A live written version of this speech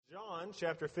John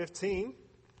chapter 15.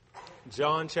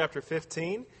 John chapter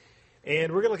 15.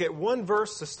 And we're going to look at one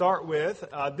verse to start with.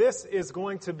 This is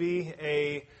going to be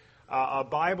a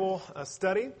Bible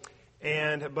study.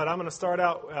 But I'm going to start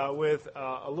out with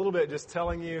a little bit just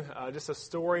telling you just a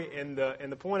story. And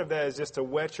the point of that is just to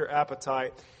whet your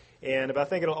appetite. But I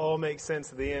think it'll all make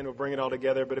sense at the end. We'll bring it all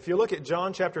together. But if you look at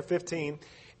John chapter 15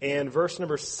 and verse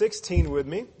number 16 with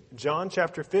me. John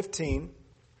chapter 15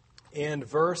 and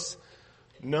verse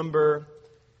number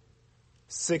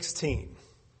 16.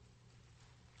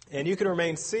 And you can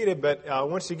remain seated, but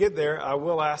once you get there, I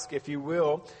will ask if you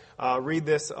will read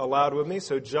this aloud with me.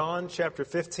 So John chapter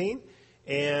 15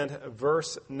 and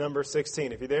verse number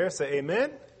 16. If you're there, say amen.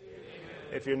 Amen.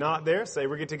 If you're not there, say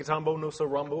Rigitikitambo no so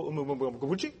rumbo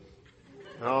umubuchi.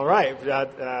 All right.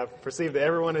 I perceive that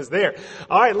everyone is there.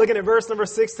 All right, looking at verse number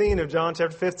 16 of John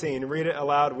chapter 15. Read it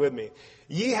aloud with me.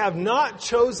 Ye have not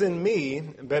chosen me,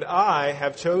 but I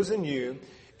have chosen you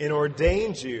and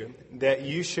ordained you that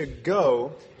you should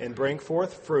go and bring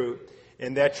forth fruit,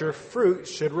 and that your fruit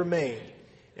should remain,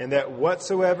 and that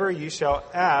whatsoever you shall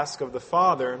ask of the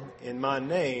Father in my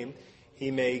name,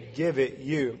 he may give it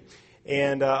you.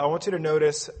 And I want you to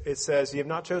notice it says, ye have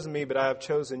not chosen me, but I have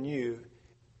chosen you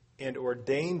and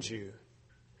ordained you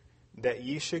that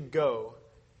ye should go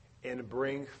and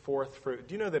bring forth fruit.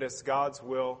 Do you know that it's God's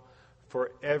will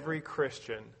for every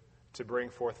Christian to bring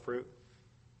forth fruit?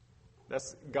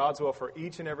 That's God's will for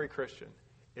each and every Christian,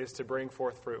 is to bring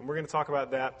forth fruit. And we're going to talk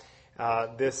about that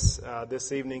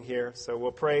this evening here. So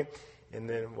we'll pray, and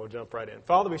then we'll jump right in.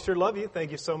 Father, we sure love you.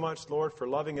 Thank you so much, Lord, for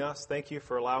loving us. Thank you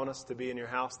for allowing us to be in your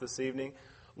house this evening.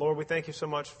 Lord, we thank you so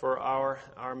much for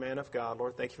our man of God.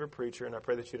 Lord, thank you for preacher, and I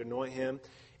pray that you'd anoint him.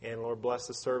 And, Lord, bless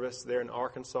the service there in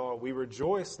Arkansas. We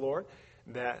rejoice, Lord,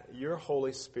 that your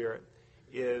Holy Spirit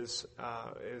is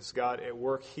God at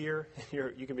work here.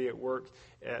 You can be at work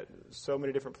at so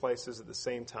many different places at the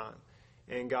same time.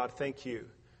 And, God, thank you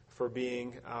for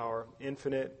being our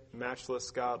infinite, matchless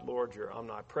God, Lord. You're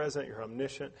omnipresent, you're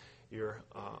omniscient, you're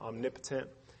omnipotent.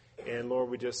 And Lord,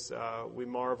 we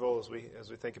marvel as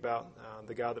we think about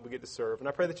the God that we get to serve. And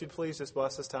I pray that you'd please just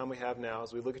bless this time we have now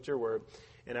as we look at your word.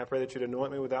 And I pray that you'd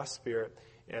anoint me with thy Spirit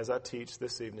as I teach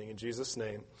this evening. In Jesus'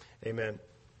 name, amen.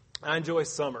 I enjoy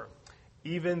summer,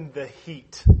 even the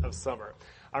heat of summer.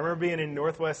 I remember being in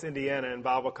Northwest Indiana in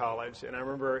Bible college, and I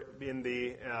remember in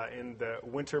the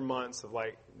winter months of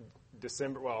like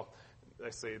December. Well,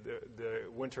 let's see, the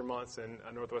winter months in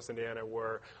Northwest Indiana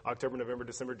were October, November,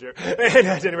 December,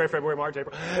 January, February, March,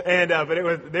 April,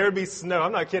 but there would be snow.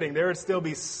 I'm not kidding. There would still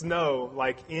be snow,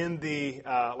 like in the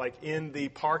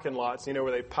parking lots,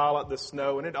 where they pile up the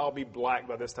snow, and it'd all be black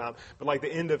by this time. But like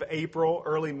the end of April,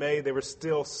 early May, there was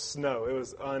still snow. It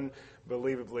was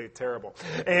unbelievably terrible.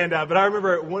 But I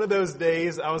remember one of those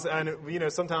days,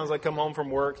 sometimes I come home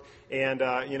from work and,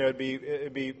 it'd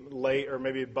be late or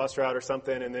maybe a bus route or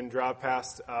something, and then drive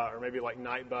past, or maybe like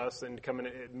night bus and come in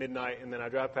at midnight, and then I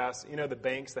drive past, the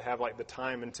banks that have like the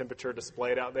time and temperature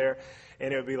displayed out there,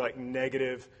 and it would be like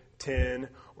negative 10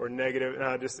 or negative,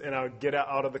 and I would get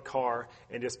out of the car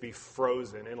and just be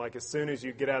frozen. And like as soon as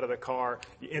you get out of the car,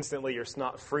 instantly your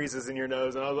snot freezes in your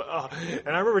nose. And I was like, oh.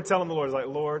 And I remember telling the Lord, I was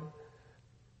like, Lord,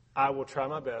 I will try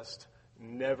my best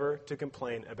never to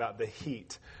complain about the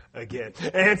heat again.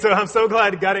 And so I'm so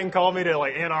glad God didn't call me to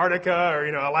like Antarctica or,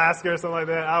 Alaska or something like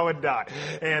that. I would die.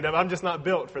 And I'm just not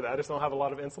built for that. I just don't have a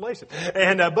lot of insulation.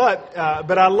 But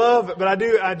I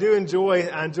do enjoy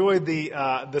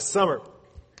the summer.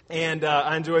 And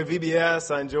I enjoy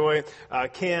VBS, I enjoy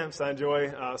camps, I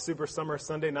enjoy Super Summer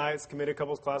Sunday nights, committed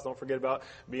couples class. Don't forget about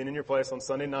being in your place on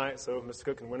Sunday night so Mr.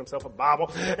 Cook can win himself a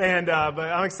Bible. But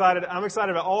I'm excited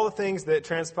about all the things that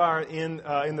transpire in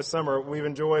the summer. We've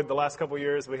enjoyed the last couple of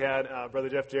years. We had Brother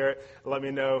Jeff Jarrett let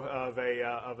me know of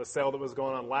a sale that was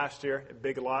going on last year at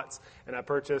Big Lots, and I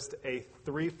purchased a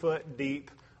 3-foot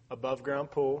deep above ground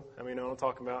pool. I mean, you know what I'm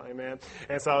talking about, amen.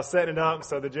 And so I was setting it up.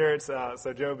 So the Jarretts,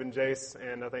 so Job and Jace,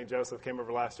 and I think Joseph came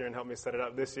over last year and helped me set it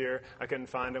up this year. I couldn't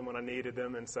find them when I needed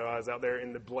them, and so I was out there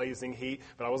in the blazing heat,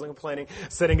 but I wasn't complaining,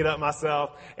 setting it up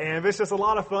myself. And it's just a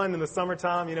lot of fun in the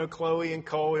summertime. Chloe and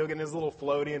Cole, he'll get in his little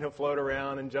floaty and he'll float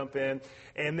around and jump in.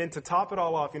 And then to top it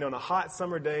all off, on a hot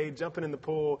summer day, jumping in the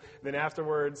pool, then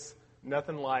afterwards,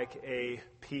 nothing like a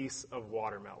piece of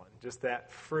watermelon. Just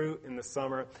that fruit in the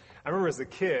summer. I remember as a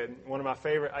kid, one of my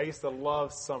favorite, I used to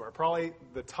love summer. Probably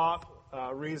the top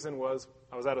reason was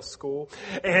I was out of school.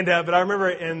 But I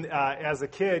remember as a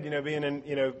kid, being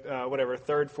in,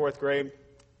 third, fourth grade,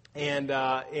 and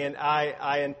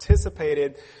I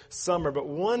anticipated summer. But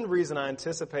one reason I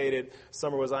anticipated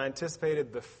summer was I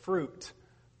anticipated the fruit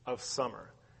of summer.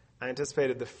 I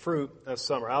anticipated the fruit of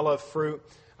summer. I love fruit.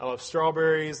 I love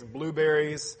strawberries,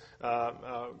 blueberries,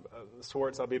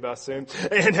 Swartz, I'll be by soon,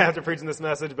 and after preaching this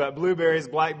message, but blueberries,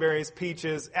 blackberries,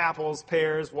 peaches, apples,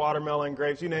 pears, watermelon,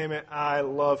 grapes, you name it, I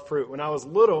love fruit. When I was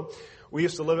little, we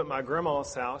used to live at my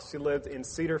grandma's house. She lived in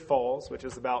Cedar Falls, which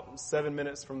is about 7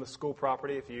 minutes from the school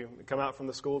property. If you come out from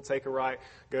the school, take a right,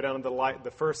 go down to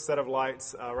the first set of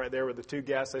lights right there where the 2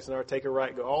 gas stations are, take a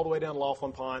right, go all the way down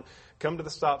Laughlin Pond, come to the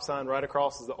stop sign. Right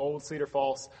across is the old Cedar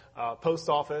Falls post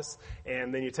office,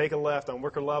 and then you take a left on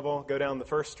Wicker Level, go down the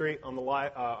first street on the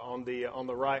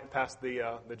right, past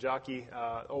the jockey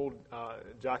old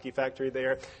jockey factory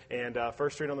there, and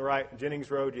First Street on the right,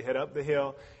 Jennings Road. You head up the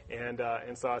hill, and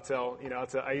so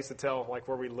I used to tell like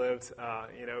where we lived,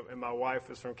 and my wife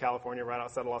was from California, right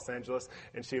outside of Los Angeles,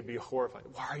 and she would be horrified.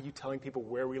 Why are you telling people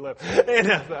where we live? And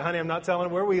honey, I'm not telling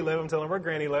them where we live. I'm telling them where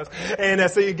Granny lives.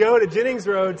 And so you go to Jennings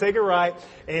Road, take a right,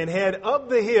 and head up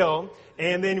the hill.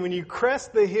 And then when you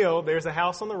crest the hill, there's a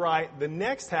house on the right. The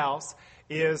next house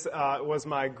was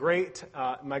my great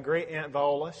aunt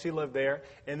Viola. She lived there,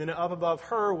 and then up above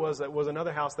her was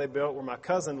another house they built where my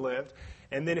cousin lived.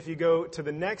 And then if you go to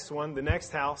the next one, the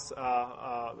next house,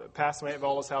 past my aunt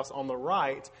Viola's house on the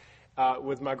right,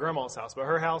 was my grandma's house. But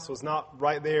her house was not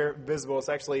right there visible. It's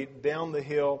actually down the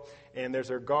hill, and there's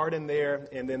her garden there,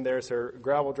 and then there's her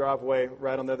gravel driveway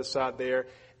right on the other side there.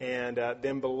 And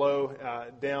then below,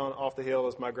 down off the hill,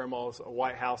 is my grandma's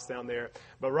white house down there.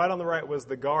 But right on the right was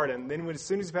the garden. Then as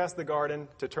soon as you pass the garden,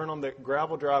 to turn on the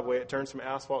gravel driveway, it turns from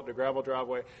asphalt to gravel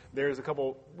driveway. There's a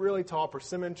couple really tall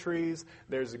persimmon trees.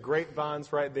 There's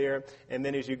grapevines right there. And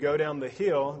then as you go down the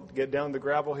hill, get down the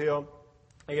gravel hill,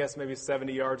 I guess maybe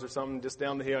 70 yards or something, just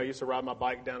down the hill. I used to ride my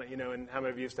bike down it, and how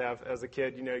many of you used to have as a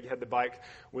kid, you had the bike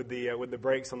with the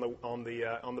brakes on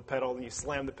the pedal, and you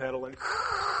slam the pedal and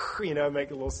make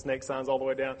little snake signs all the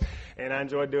way down. And I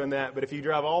enjoyed doing that. But if you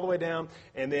drive all the way down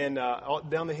and then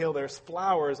down the hill, there's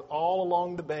flowers all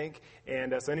along the bank.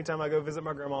 And so anytime I go visit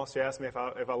my grandma, she asks me if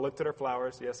I looked at her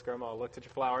flowers. Yes, Grandma, I looked at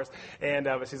your flowers. And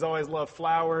but she's always loved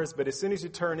flowers. But as soon as you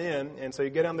turn in, and so you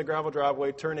get down the gravel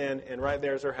driveway, turn in, and right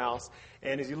there's her house.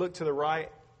 And as you look to the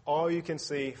right, all you can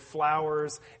see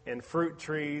flowers and fruit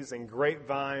trees and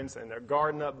grapevines and their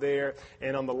garden up there.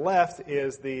 And on the left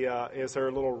is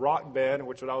her little rock bed,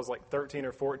 which when I was like 13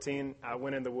 or 14, I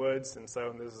went in the woods, and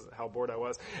so this is how bored I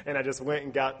was. And I just went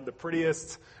and got the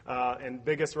prettiest and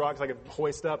biggest rocks I could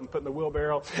hoist up and put in the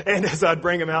wheelbarrow. And so I'd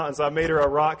bring them out, and so I made her a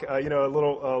rock, a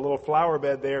little flower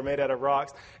bed there made out of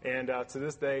rocks. And to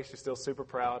this day, she's still super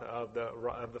proud of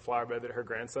the flower bed that her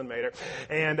grandson made her.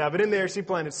 And but in there, she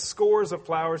planted scores of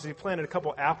flowers. She planted a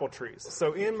couple apple trees.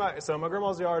 So my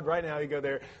grandma's yard right now, you go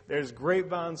there, there's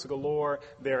grapevines galore.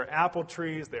 There are apple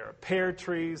trees. There are pear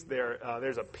trees.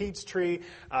 There's a peach tree.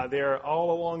 They're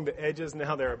all along the edges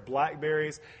now. There are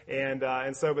blackberries,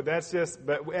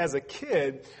 but as a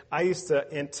kid, I used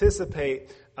to anticipate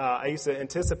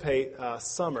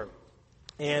summer,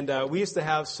 and we used to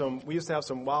have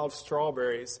some wild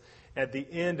strawberries at the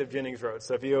end of Jennings Road.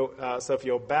 So if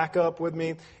you'll back up with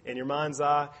me in your mind's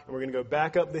eye, and we're going to go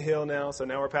back up the hill now. So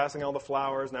now we're passing all the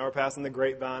flowers. Now we're passing the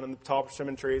grapevine and the tall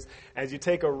persimmon trees. As you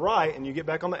take a right and you get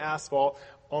back on the asphalt,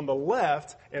 on the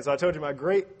left, and so I told you my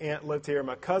great aunt lived here,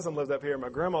 my cousin lived up here, my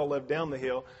grandma lived down the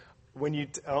hill.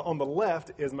 On the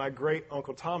left is my great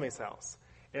Uncle Tommy's house.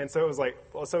 And so it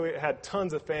was so it had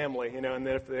tons of family, and then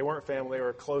if they weren't family, they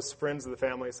were close friends of the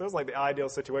family. So it was like the ideal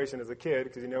situation as a kid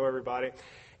because you know everybody.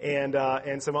 And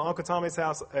so my Uncle Tommy's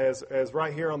house is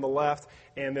right here on the left,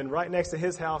 and then right next to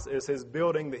his house is his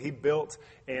building that he built,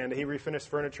 and he refinished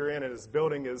furniture in, and his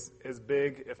building is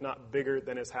big, if not bigger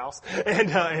than his house.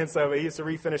 And so he used to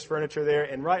refinish furniture there.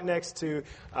 And right next to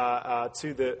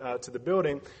the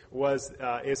building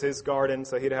is his garden.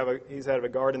 So he's had a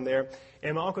garden there.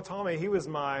 And my Uncle Tommy, he was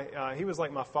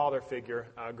like my father figure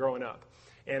growing up.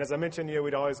 And as I mentioned,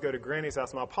 we'd always go to Granny's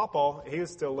house. My papa, he was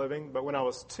still living, but when I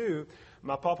was 2,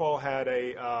 my papa had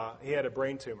a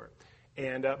brain tumor,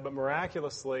 and but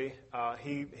miraculously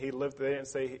he lived. They didn't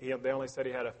say they only said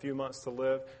he had a few months to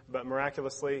live, but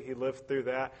miraculously he lived through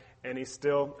that, and he's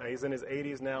in his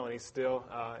 80s now, and he's still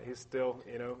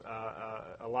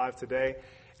alive today.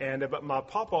 And but my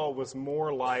papa was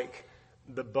more like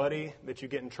the buddy that you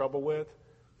get in trouble with.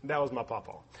 That was my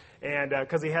papa. And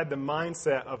because he had the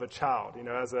mindset of a child,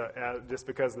 just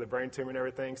because of the brain tumor and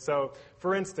everything. So,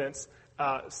 for instance,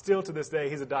 still to this day,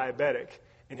 he's a diabetic,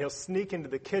 and he'll sneak into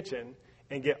the kitchen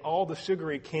and get all the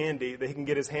sugary candy that he can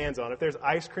get his hands on. If there's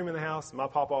ice cream in the house, my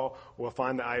papa will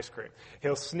find the ice cream.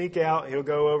 He'll sneak out. He'll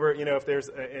go over, if there's,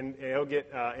 and he'll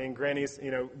get in Granny's,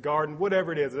 garden,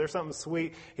 whatever it is. If there's something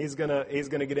sweet, he's gonna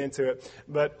get into it.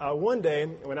 But one day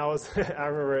when I was, I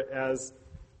remember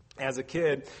as a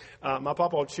kid, my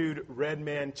papa chewed Red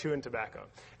Man chewing tobacco,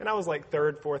 and I was like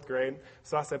 3rd, 4th grade.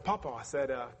 So I said, "Papa," I said,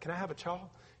 "Can I have a chaw?"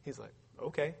 He's like,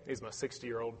 "Okay." He's my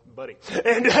 60-year-old buddy,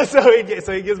 and so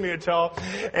he gives me a chaw,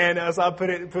 and so I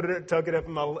tuck it up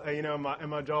in my in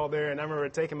my jaw there, and I remember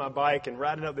taking my bike and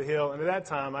riding up the hill, and at that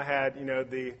time I had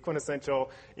the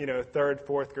quintessential 3rd,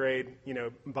 4th grade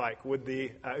bike with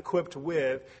the equipped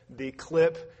with the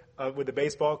clip. With the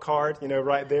baseball card,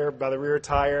 right there by the rear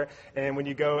tire. And when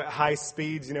you go at high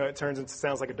speeds, it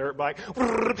sounds like a dirt bike.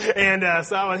 And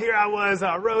so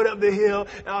I rode up the hill,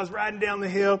 and I was riding down the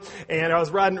hill, and I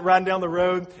was riding down the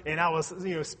road, and I was,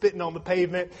 spitting on the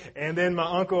pavement. And then my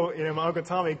uncle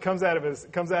Tommy comes out of his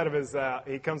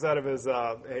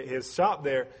shop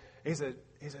there. He said,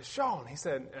 "Sean," he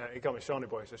said, he called me Shawnee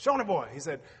boy. He said, "Shawnee boy," he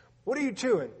said, "What are you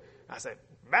chewing?" I said,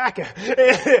 "Tobacco."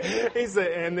 He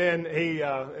said, and then he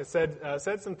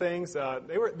said some things.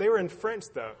 They were in French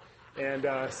though, and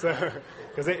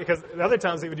because the other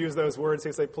times he would use those words,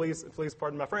 he'd say, "Please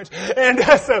pardon my French." And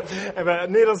but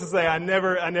needless to say, I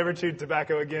never chewed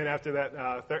tobacco again after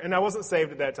that. And I wasn't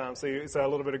saved at that time, so a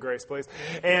little bit of grace, please.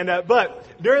 And but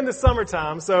during the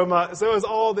summertime, so it was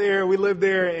all there. We lived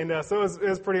there, and so it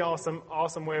was pretty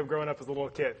awesome way of growing up as a little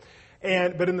kid.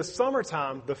 But in the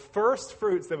summertime, the first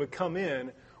fruits that would come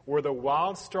in were the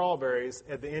wild strawberries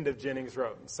at the end of Jennings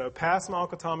Road. So past my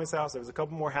Uncle Tommy's house, there was a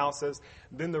couple more houses.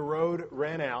 Then the road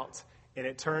ran out, and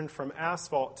it turned from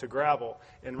asphalt to gravel.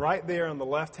 And right there on the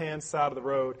left-hand side of the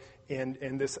road,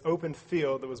 in this open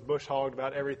field that was bush hogged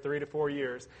about every 3 to 4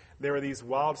 years, there were these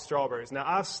wild strawberries. Now,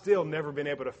 I've still never been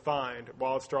able to find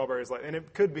wild strawberries and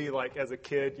it could be like as a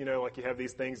kid, like you have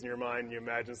these things in your mind and you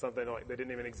imagine something like they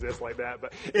didn't even exist like that.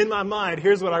 But in my mind,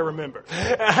 here's what I remember.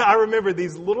 I remember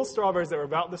these little strawberries that were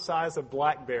about the size of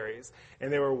blackberries, and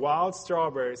they were wild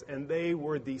strawberries, and they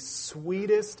were the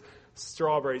sweetest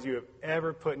strawberries you have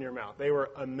ever put in your mouth. They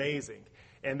were amazing.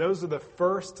 And those are the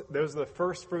first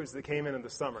fruits that came in the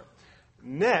summer.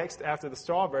 Next, after the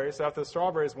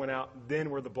strawberries went out, then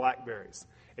were the blackberries.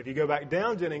 If you go back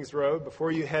down Jennings Road,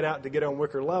 before you head out to get on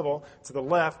Wicker Level, to the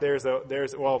left,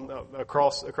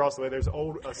 across the way, there's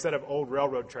a set of old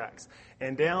railroad tracks.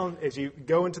 And down, as you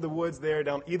go into the woods there,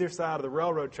 down either side of the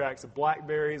railroad tracks,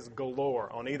 blackberries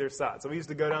galore on either side. So we used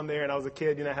to go down there, and I was a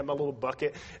kid, I had my little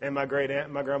bucket, and my great aunt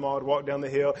and my grandma would walk down the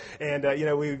hill, and,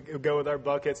 we would go with our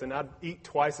buckets, and I'd eat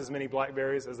twice as many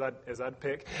blackberries as I'd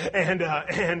pick.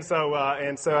 And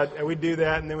so we'd do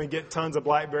that, and then we'd get tons of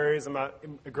blackberries, and my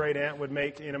great aunt would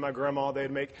make, my grandma,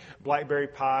 they'd make blackberry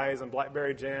pies and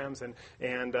blackberry jams, and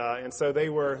so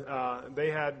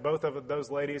they had both of those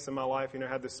ladies in my life,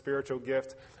 had this spiritual gift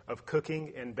of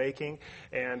cooking and baking.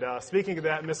 And speaking of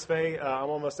that, Miss Faye, I'm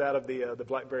almost out of the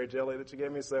blackberry jelly that you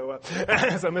gave me. So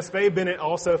Miss Faye Bennett,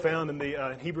 also found in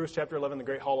the Hebrews chapter 11, the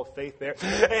Great Hall of Faith there.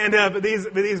 And but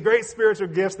these great spiritual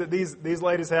gifts that these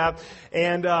ladies have.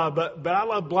 And but I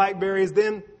love blackberries.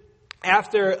 Then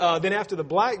after the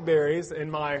blackberries, in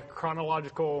my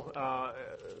chronological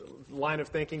line of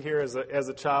thinking here as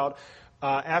a child,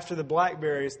 after the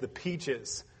blackberries, the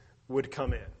peaches would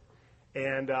come in.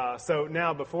 And so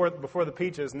now, before the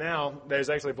peaches, now there's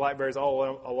actually blackberries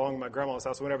all along my grandma's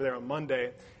house. We went over there on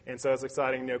Monday, and so it's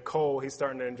exciting. Cole, he's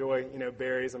starting to enjoy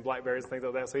berries and blackberries and things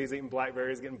like that. So he's eating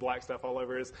blackberries, getting black stuff all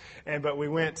over his. But we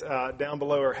went down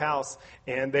below her house,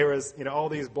 and there was all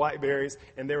these blackberries,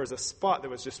 and there was a spot that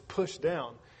was just pushed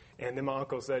down. And then my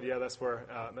uncle said, "Yeah, that's where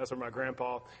my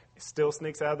grandpa still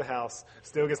sneaks out of the house,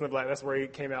 still gets in the black. That's where he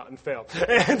came out and fell."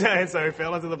 And so he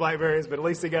fell into the blackberries, but at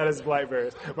least he got his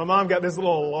blackberries. My mom got this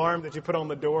little alarm that you put on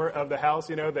the door of the house,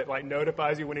 that like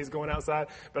notifies you when he's going outside.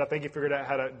 But I think he figured out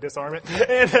how to disarm it.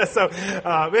 And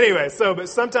but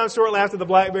sometimes shortly after the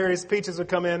blackberries, peaches would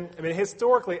come in. I mean,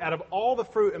 historically, out of all the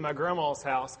fruit in my grandma's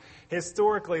house,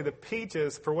 historically the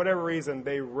peaches, for whatever reason,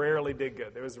 they rarely did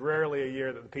good. There was rarely a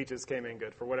year that the peaches came in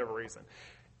good for whatever reason.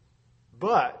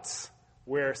 But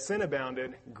where sin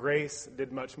abounded, grace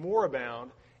did much more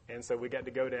abound, and so we got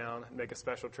to go down and make a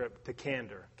special trip to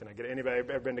Candor. Can I get anybody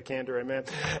ever been to Candor? Amen.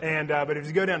 And but if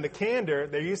you go down to Candor,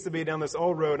 there used to be down this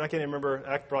old road, and I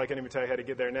probably can't even tell you how to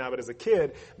get there now, but as a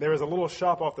kid, there was a little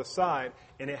shop off the side,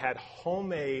 and it had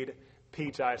homemade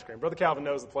peach ice cream. Brother Calvin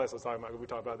knows the place I was talking about. We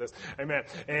talked about this. Amen.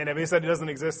 And he said it doesn't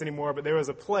exist anymore, but there was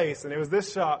a place, and it was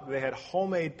this shop. They had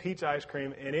homemade peach ice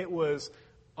cream, and it was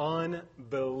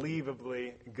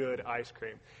unbelievably good ice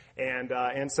cream.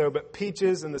 But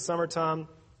peaches in the summertime.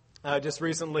 Just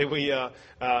recently, and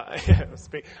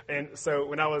so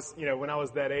when I was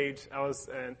that age, I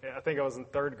think I was in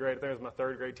third grade. I think it was my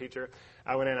third grade teacher.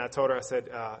 I went in and I told her, I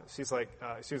said, she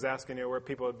was asking, where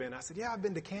people had been. I said, yeah, I've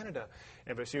been to Canada.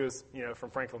 But she was, from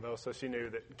Franklinville, so she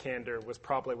knew that Canada was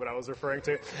probably what I was referring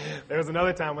to. There was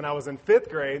another time when I was in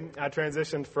fifth grade. I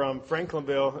transitioned from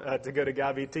Franklinville to go to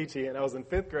Guy Viticci, and I was in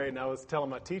fifth grade, and I was telling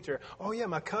my teacher, oh yeah,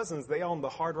 my cousins, they own the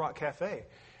Hard Rock Cafe.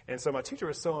 And so my teacher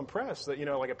was so impressed that,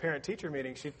 like a parent-teacher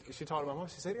meeting, she talked to my mom.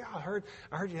 She said, yeah, I heard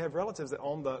you have relatives that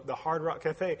own the Hard Rock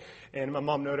Cafe. And my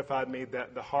mom notified me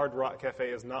that the Hard Rock Cafe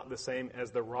is not the same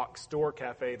as the Rock Store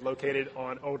Cafe located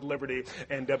on Old Liberty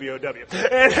and WOW.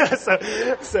 And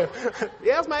so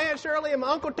yes, my Aunt Shirley and my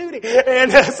Uncle Tootie.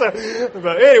 And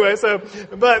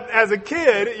but as a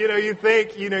kid, you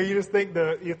think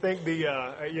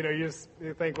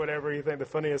the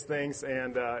funniest things,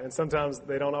 and sometimes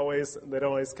they don't always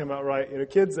come out right.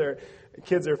 Kids are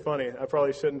funny. I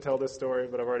probably shouldn't tell this story,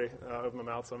 but I've already opened my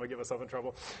mouth, so I'm gonna get myself in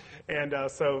trouble. And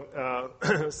so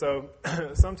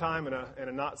sometime in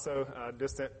a not so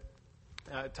distant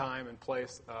time and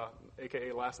place,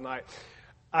 aka last night,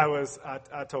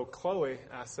 I told Chloe,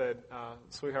 I said,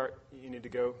 sweetheart, you need to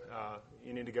go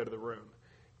to the room,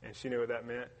 and she knew what that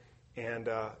meant. And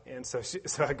so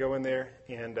I go in there,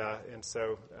 and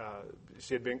so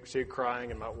she had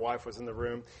crying, and my wife was in the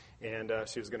room, and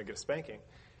she was going to get a spanking.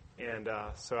 And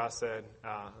so I said,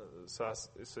 so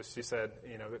she said,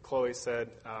 that Chloe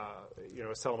said,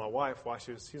 was telling my wife why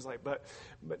she was like, but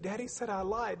Daddy said I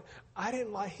lied. I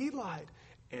didn't lie. He lied.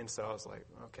 And so I was like,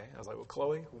 okay. I was like, well,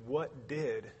 Chloe, what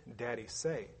did Daddy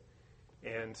say?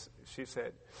 And she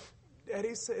said,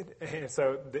 Daddy said, and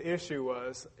so the issue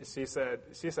was, she said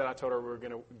I told her we were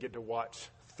going to get to watch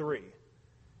 3.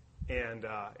 And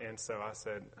so I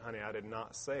said, honey, I did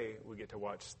not say we get to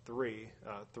watch three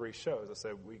shows. I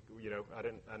said,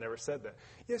 I never said that.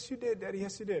 Yes, you did, Daddy.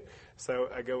 Yes, you did. So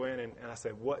I go in and I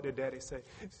said, what did Daddy say?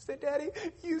 She said, Daddy,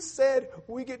 you said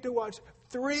we get to watch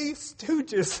 3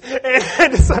 Stooges.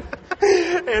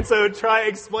 And so try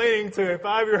explaining to a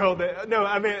 5-year-old that, no,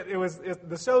 I mean,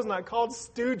 the show's not called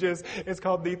Stooges. It's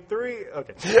called The 3.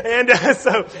 Okay. And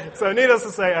so needless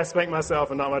to say, I spanked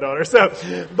myself and not my daughter. So,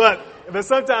 but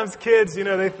sometimes kids,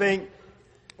 they think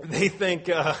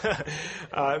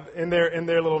in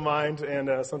their little mind,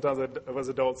 and sometimes as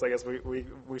adults, I guess we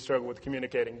struggle with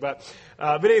communicating. But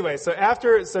anyway, so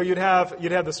you'd have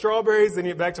the strawberries,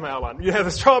 then back to my outline. You'd have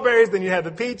the strawberries, then you have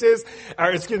the peaches,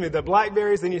 the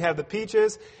blackberries, then you'd have the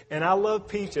peaches. And I love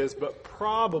peaches, but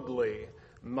probably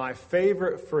my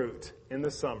favorite fruit in the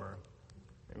summer.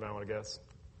 Anybody want to guess?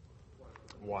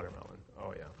 Watermelon.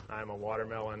 Oh yeah, I'm a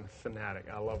watermelon fanatic.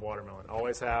 I love watermelon.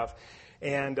 Always have.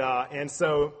 And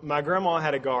so my grandma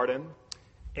had a garden,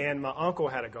 and my uncle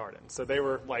had a garden. So they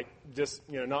were like just,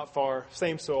 not far,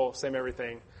 same soil, same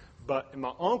everything. But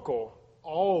my uncle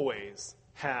always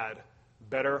had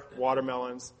better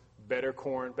watermelons, better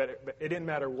corn, better. It didn't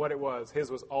matter what it was. His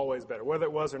was always better. Whether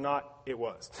it was or not, it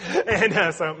was.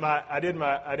 And so I did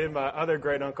my other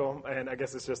great uncle, and I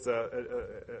guess it's just I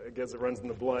guess it runs in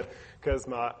the blood, because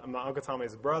my Uncle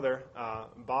Tommy's brother,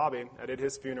 Bobby, I did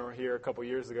his funeral here a couple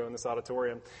years ago in this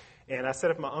auditorium, and I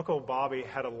said if my Uncle Bobby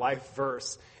had a life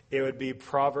verse, it would be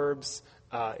Proverbs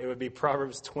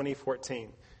 20:14.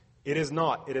 It is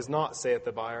not, saith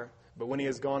the buyer, but when he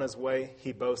has gone his way,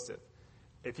 he boasteth.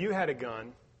 If you had a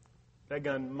gun, that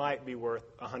gun might be worth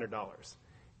 $100.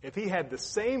 If he had the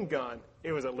same gun,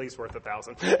 it was at least worth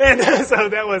 $1,000. And so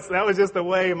that was just the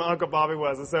way my Uncle Bobby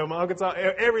was. And so my Uncle Tom,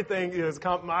 everything is,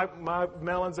 my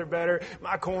melons are better,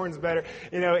 my corn's better,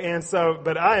 and so,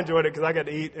 but I enjoyed it because I got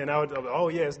to eat, and I would, oh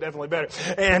yeah, it's definitely better.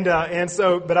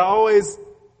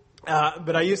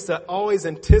 But I used to always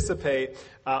anticipate,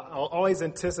 the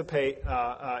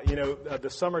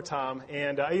summertime.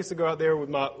 And I used to go out there with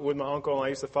my uncle, and I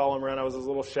used to follow him around. I was his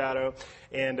little shadow,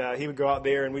 and he would go out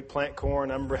there, and we'd plant corn.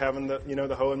 I remember having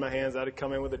the hoe in my hands. I'd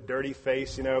come in with a dirty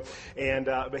face,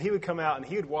 but he would come out and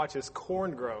he would watch his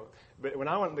corn grow. But when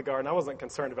I went in the garden, I wasn't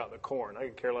concerned about the corn. I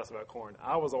could care less about corn.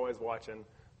 I was always watching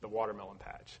the watermelon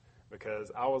patch,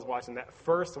 because I was watching that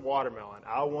first watermelon.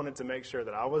 I wanted to make sure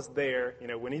that I was there.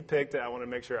 When he picked it, I wanted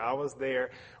to make sure I was there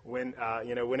when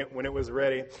it was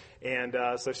ready. And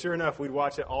so sure enough, we'd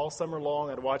watch it all summer long.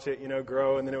 I'd watch it,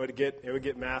 grow, and then it would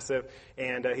get massive.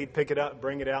 And he'd pick it up,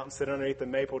 bring it out, and sit underneath the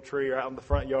maple tree or out in the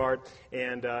front yard.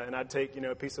 And I'd take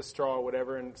a piece of straw or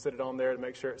whatever and sit it on there to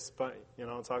make sure it spun.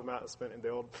 I'm talking about spinning the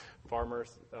old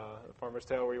Farmer's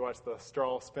Tale, where you watch the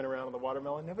straw spin around on the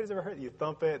watermelon. Nobody's ever heard it. You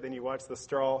thump it, then you watch the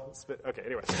straw spin. Okay,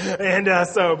 anyway. And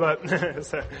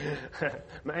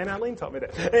and Eileen taught me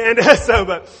that. And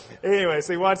but anyway,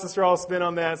 so you watch the straw spin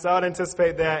on that. So I would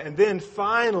anticipate that. And then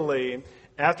finally,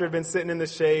 after it had been sitting in the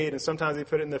shade, and sometimes he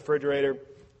put it in the refrigerator,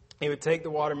 he would take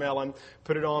the watermelon,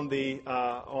 put it on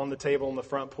the table on the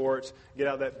front porch, get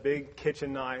out that big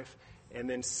kitchen knife, and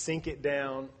then sink it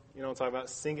down. You know what I'm talking about?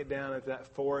 Sink it down into that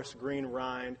forest green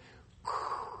rind.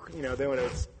 Then when it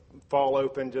would fall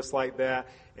open just like that,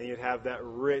 and you'd have that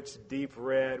rich, deep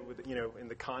red with, in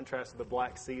the contrast of the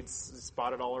black seeds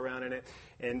spotted all around in it.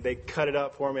 And they cut it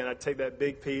up for me, and I'd take that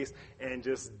big piece and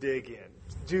just dig in.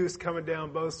 Juice coming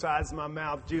down both sides of my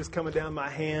mouth, juice coming down my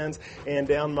hands and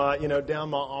down my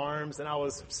arms. And I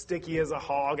was sticky as a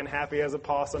hog and happy as a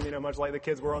possum, much like the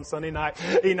kids were on Sunday night,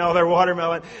 eating all their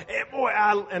watermelon. And boy,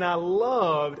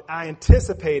 I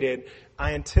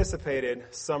anticipated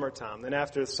summertime. Then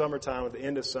after the summertime, at the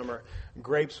end of summer,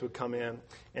 grapes would come in.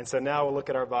 And so now we'll look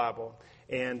at our Bible.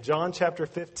 And John chapter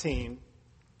 15,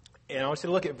 and I want you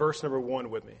to look at verse number 1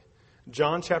 with me.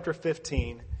 John chapter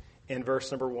 15 and verse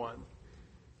number 1.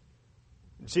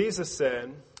 Jesus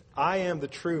said, I am the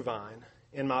true vine,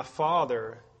 and my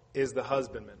Father is the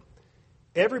husbandman.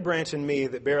 Every branch in me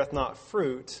that beareth not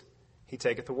fruit, he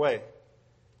taketh away.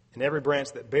 And every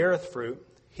branch that beareth fruit,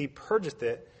 he purgeth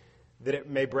it, that it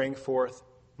may bring forth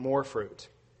more fruit.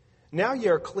 Now ye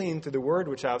are clean through the word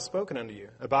which I have spoken unto you.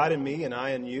 Abide in me, and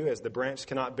I in you, as the branch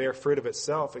cannot bear fruit of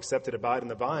itself, except it abide in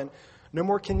the vine. No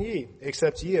more can ye,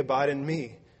 except ye abide in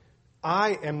me.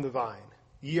 I am the vine,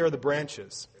 ye are the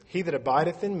branches. He that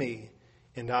abideth in me,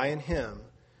 and I in him,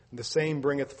 the same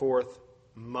bringeth forth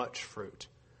much fruit.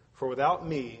 For without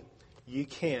me ye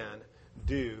can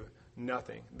do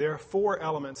nothing. There are 4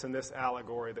 elements in this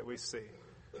allegory that we see.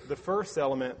 The first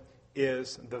element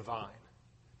is the vine.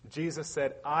 Jesus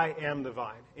said, I am the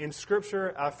vine. In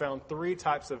Scripture, I found 3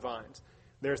 types of vines.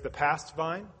 There's the past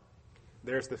vine,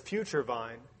 there's the future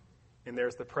vine, and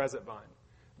there's the present vine.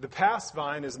 The past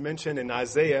vine is mentioned in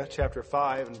Isaiah chapter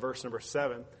 5 and verse number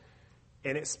 7,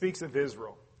 and it speaks of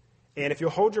Israel. And if you'll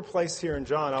hold your place here in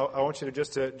John, I want you to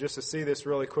just to see this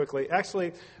really quickly.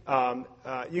 Actually,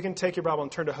 you can take your Bible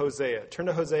and turn to Hosea. Turn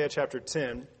to Hosea chapter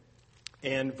 10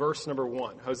 and verse number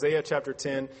 1. Hosea chapter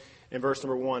 10 and verse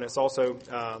number 1. It's also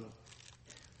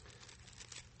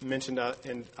mentioned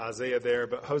in Isaiah there.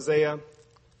 But Hosea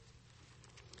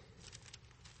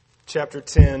chapter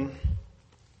 10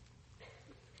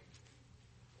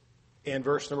 and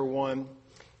verse number 1.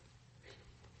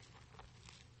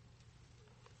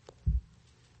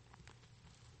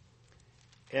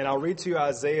 And I'll read to you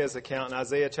Isaiah's account in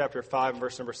Isaiah chapter 5 and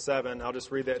verse number 7. I'll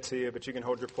just read that to you, but you can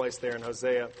hold your place there in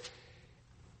Hosea.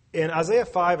 In Isaiah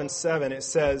 5 and 7, it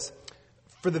says,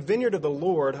 For the vineyard of the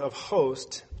Lord of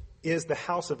hosts is the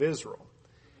house of Israel,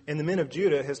 and the men of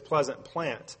Judah his pleasant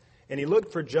plant. And he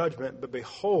looked for judgment, but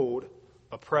behold,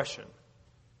 oppression.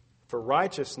 For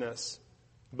righteousness,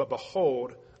 but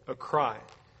behold, a cry.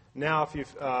 Now, if you've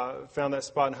found that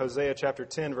spot in Hosea chapter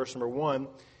 10, verse number 1,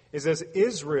 it says,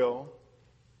 Israel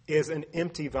is an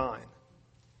empty vine.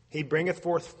 He bringeth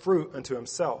forth fruit unto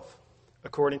himself.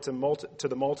 According to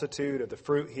the multitude of the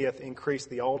fruit he hath increased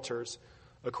the altars.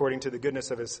 According to the goodness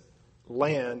of his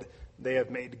land they have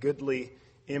made goodly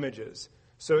images.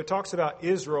 So it talks about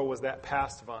Israel was that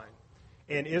past vine.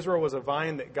 And Israel was a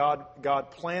vine that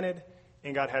God planted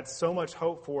and God had so much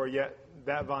hope for, yet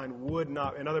that vine would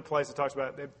not. In other places it talks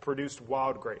about it produced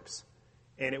wild grapes.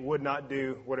 And it would not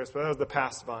do what it was. That was the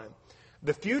past vine.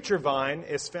 The future vine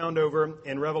is found over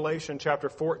in Revelation chapter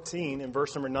 14 and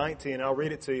verse number 19. I'll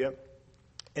read it to you.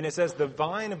 And it says, the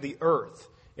vine of the earth.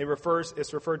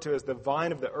 It's referred to as the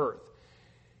vine of the earth.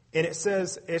 And it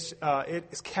says it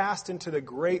is cast into the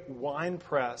great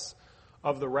winepress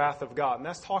of the wrath of God. And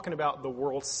that's talking about the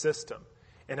world system.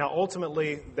 And how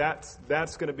ultimately that's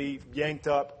going to be yanked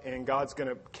up, and God's going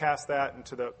to cast that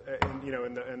into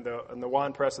in the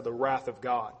winepress of the wrath of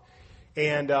God.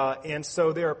 And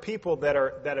so there are people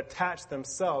that attach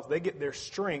themselves. They get their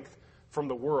strength from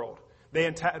the world. They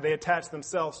attach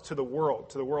themselves to the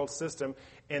world system.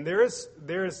 And there is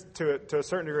to a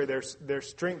certain degree there's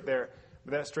strength there,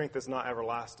 but that strength is not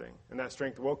everlasting. And that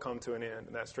strength will come to an end,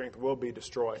 and that strength will be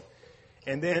destroyed.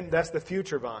 And then that's the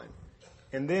future vine.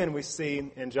 And then we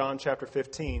see in John chapter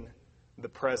 15 the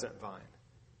present vine,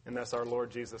 and that's our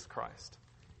Lord Jesus Christ.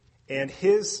 And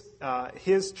his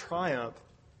triumph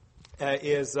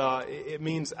it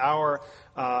means our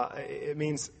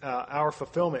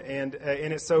fulfillment, and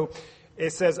it's so.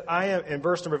 It says, I am, in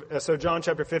verse number, so John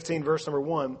chapter 15, verse number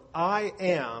 1, I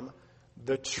am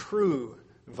the true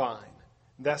vine.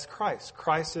 That's Christ.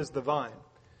 Christ is the vine.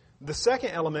 The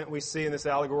second element we see in this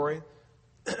allegory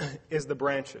is the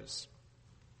branches.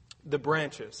 The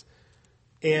branches.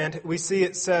 And we see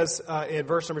it says in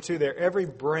verse number 2 there, every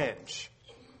branch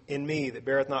in me that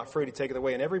beareth not fruit, he taketh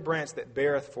away. And every branch that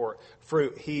beareth for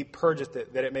fruit, he purgeth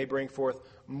it, that it may bring forth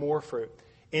more fruit.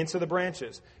 Into the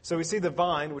branches. So we see the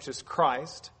vine, which is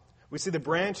Christ. We see the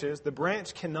branches. The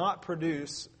branch cannot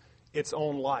produce its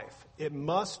own life. It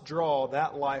must draw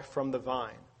that life from the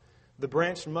vine. The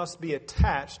branch must be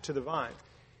attached to the vine.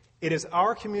 It is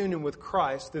our communion with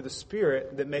Christ through the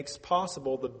Spirit that makes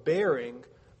possible the bearing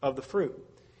of the fruit.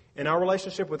 In our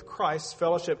relationship with Christ,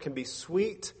 fellowship can be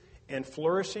sweet and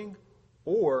flourishing,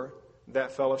 or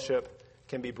that fellowship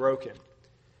can be broken.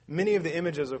 Many of the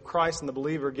images of Christ and the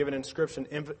believer given in Scripture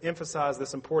emphasize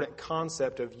this important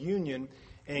concept of union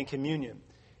and communion.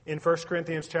 In 1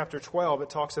 Corinthians chapter 12, it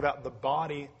talks about the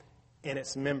body and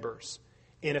its members.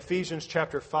 In Ephesians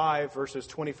chapter 5, verses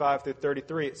 25 through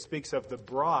 33, it speaks of the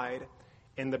bride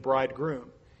and the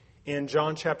bridegroom. In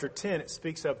John chapter 10, it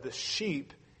speaks of the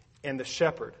sheep and the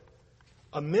shepherd.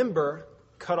 A member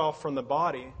cut off from the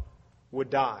body would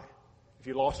die. If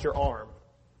you lost your arm,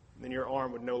 then your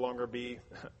arm would no longer be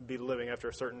living after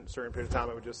a certain period of time.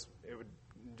 It would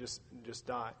just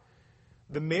die.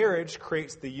 The marriage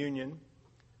creates the union,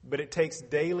 but it takes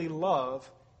daily love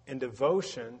and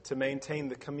devotion to maintain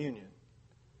the communion.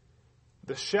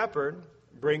 The shepherd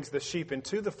brings the sheep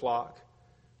into the flock,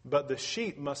 but the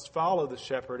sheep must follow the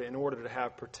shepherd in order to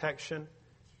have protection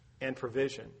and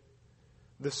provision.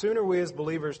 The sooner we as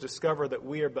believers discover that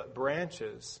we are but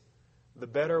branches, the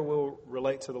better we'll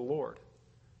relate to the Lord.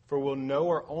 For we'll know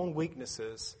our own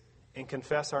weaknesses and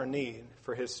confess our need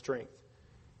for His strength.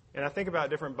 And I think about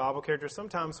different Bible characters.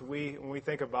 Sometimes when we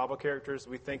think of Bible characters,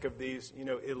 we think of these,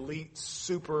 elite,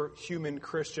 superhuman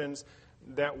Christians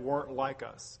that weren't like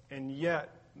us. And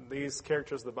yet, these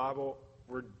characters of the Bible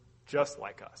were just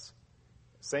like us.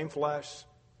 Same flesh,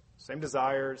 same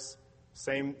desires,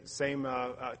 same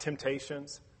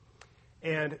temptations.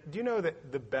 And do you know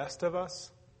that the best of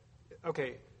us,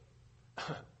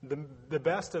 the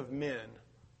best of men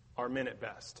are men at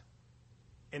best.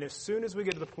 And as soon as we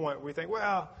get to the point where we think,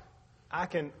 well, I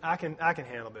can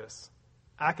handle this.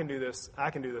 I can do this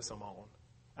on my own.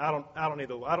 I don't need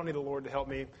the Lord to help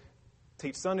me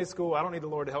teach Sunday school. I don't need the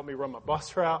Lord to help me run my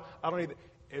bus route.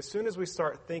 As soon as we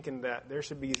start thinking that, there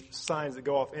should be signs that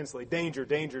go off instantly. Danger,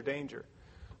 danger, danger.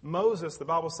 Moses, the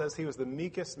Bible says he was the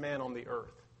meekest man on the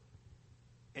earth.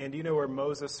 And do you know where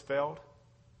Moses failed?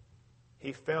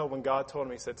 He failed when God told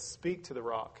him, he said, speak to the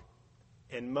rock.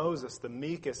 And Moses, the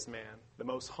meekest man, the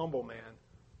most humble man,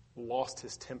 lost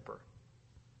his temper.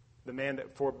 The man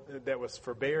that was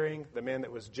forbearing, the man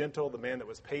that was gentle, the man that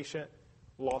was patient,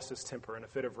 lost his temper in a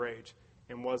fit of rage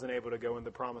and wasn't able to go in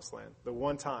the promised land. The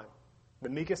one time, the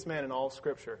meekest man in all of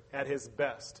Scripture, at his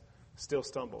best, still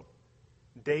stumbled.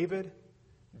 David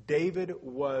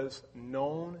was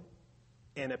known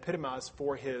and epitomized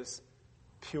for his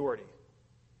purity.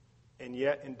 And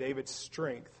yet, in David's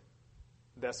strength,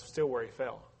 that's still where he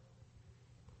fell.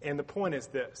 And the point is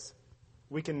this.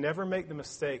 We can never make the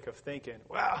mistake of thinking,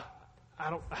 well,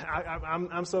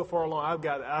 I'm so far along,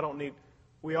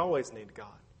 we always need God.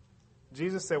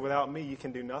 Jesus said, without me, you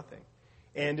can do nothing.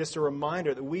 And just a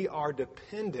reminder that we are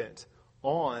dependent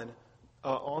on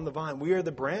the vine. We are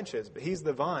the branches, but He's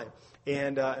the vine.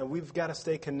 And we've got to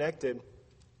stay connected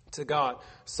to God.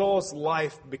 Saul's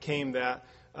life became that.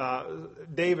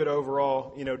 David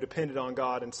overall, depended on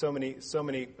God in so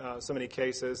many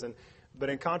cases. But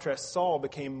in contrast, Saul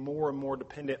became more and more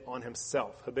dependent on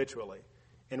himself habitually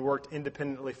and worked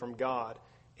independently from God.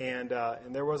 And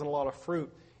there wasn't a lot of fruit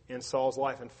in Saul's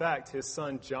life. In fact, his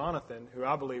son Jonathan, who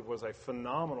I believe was a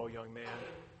phenomenal young man,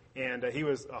 and he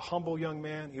was a humble young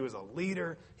man, he was a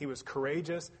leader, he was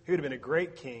courageous, he would have been a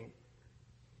great king.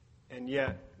 And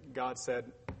yet, God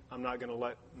said, I'm not going to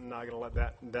let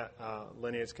that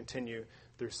lineage continue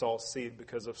through Saul's seed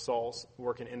because of Saul's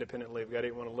working independently. God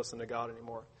didn't want to listen to God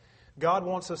anymore. God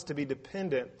wants us to be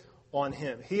dependent on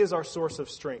Him. He is our source of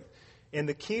strength. And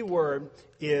the key word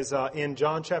is in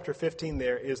John chapter 15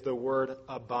 there is the word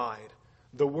abide.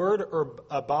 The word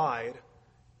abide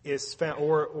is found,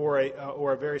 or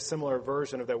a very similar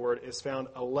version of that word is found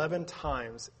 11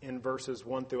 times in verses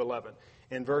 1 through 11.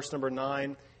 In verse number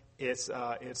 9, it's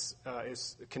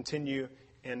continue.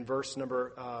 In verse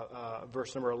number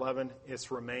 11,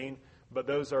 it's remain. But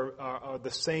those are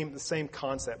the same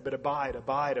concept. But abide.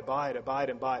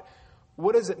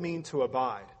 What does it mean to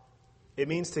abide? It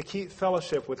means to keep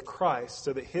fellowship with Christ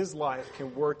so that His life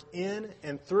can work in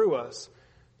and through us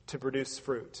to produce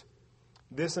fruit.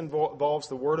 This involves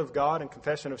the Word of God and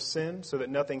confession of sin so that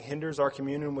nothing hinders our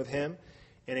communion with Him.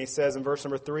 And he says in verse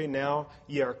number 3, now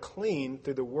ye are clean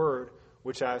through the word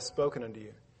which I have spoken unto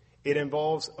you. It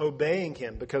involves obeying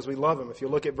Him because we love Him. If you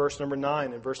look at verse number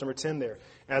 9 and verse number 10 there,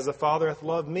 as the Father hath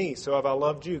loved me, so have I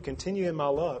loved you. Continue in my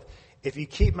love. If you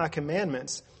keep my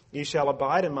commandments, ye shall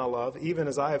abide in my love, even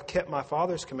as I have kept my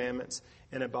Father's commandments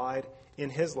and abide in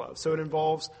His love. So it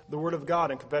involves the Word of God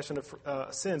and confession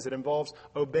of sins. It involves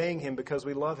obeying Him because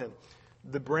we love Him.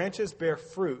 The branches bear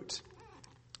fruit.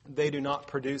 They do not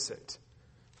produce it.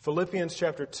 Philippians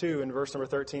chapter 2 and verse number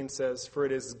 13 says, for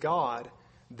it is God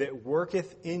that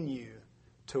worketh in you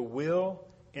to will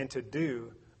and to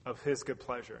do of His good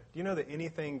pleasure. Do you know that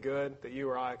anything good that you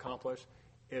or I accomplish,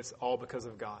 it's all because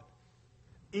of God?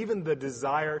 Even the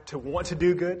desire to want to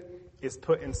do good is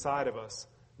put inside of us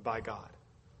by God.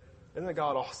 Isn't that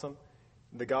God awesome?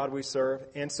 The God we serve.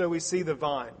 And so we see the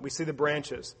vine. We see the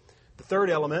branches. The third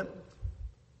element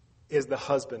is the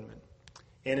husbandman.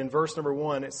 And in verse number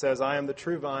 1, it says, I am the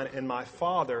true vine, and my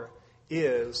Father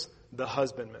is the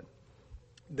husbandman.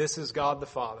 This is God the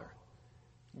Father.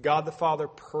 God the Father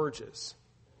purges.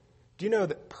 Do you know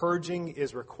that purging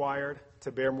is required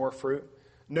to bear more fruit?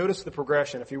 Notice the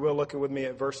progression. If you will, look with me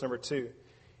at verse number 2.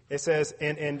 It says,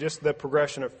 and just the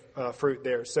progression of fruit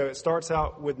there. So it starts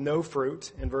out with no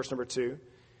fruit in verse number 2.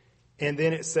 And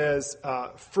then it says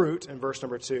fruit in verse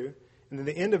number 2. And then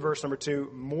the end of verse number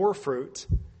 2, more fruit.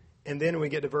 And then we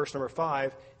get to verse number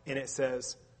 5, and it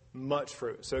says much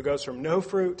fruit. So it goes from no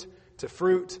fruit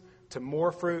to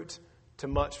more fruit to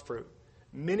much fruit.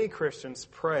 Many Christians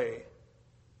pray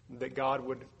that God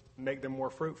would make them more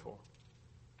fruitful,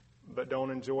 but don't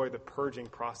enjoy the purging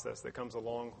process that comes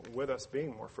along with us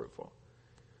being more fruitful.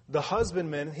 The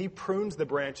husbandman, he prunes the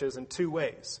branches in two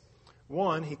ways.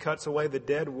 One, he cuts away the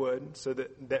dead wood so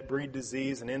that breed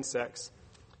disease and insects.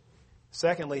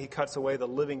 Secondly, he cuts away the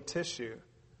living tissue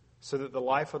so that the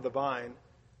life of the vine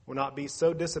will not be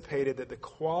so dissipated that the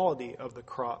quality of the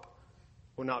crop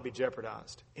will not be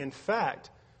jeopardized. In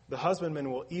fact, the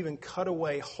husbandman will even cut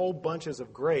away whole bunches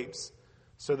of grapes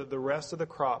so that the rest of the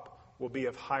crop will be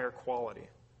of higher quality.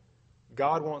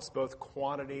 God wants both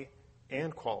quantity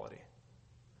and quality.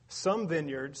 Some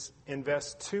vineyards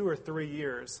invest 2 or 3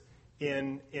 years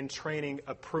in training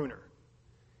a pruner,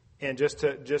 and just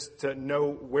to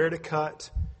know where to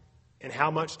cut and how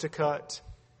much to cut,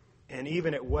 and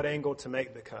even at what angle to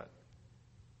make the cut.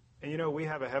 And you know, we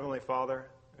have a Heavenly Father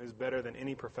who's better than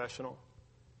any professional,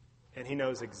 and He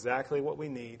knows exactly what we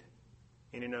need,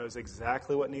 and He knows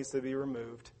exactly what needs to be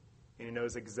removed, and He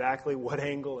knows exactly what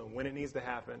angle and when it needs to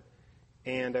happen.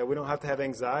 And we don't have to have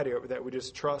anxiety over that. We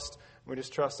just trust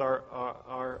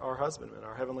our husbandman,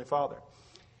 our Heavenly Father.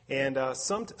 And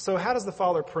so how does the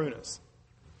Father prune us?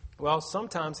 Well,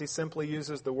 sometimes He simply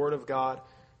uses the Word of God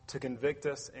to convict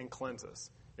us and cleanse us.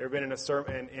 You ever been in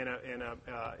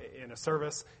a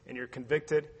service and you're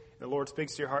convicted, and the Lord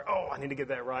speaks to your heart, oh, I need to get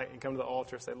that right, and come to the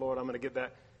altar and say, Lord, I'm going to get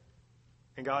that.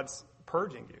 And God's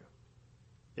purging you.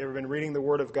 You ever been reading the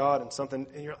Word of God and something,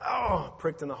 and you're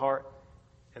pricked in the heart,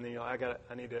 and then you're like,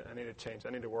 I need to change.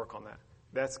 I need to work on that.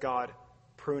 That's God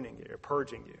pruning you or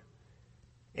purging you.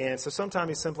 And so sometimes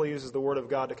He simply uses the Word of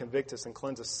God to convict us and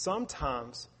cleanse us.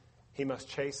 Sometimes He must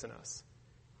chasten us.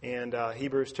 And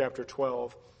Hebrews chapter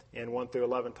 12 and 1 through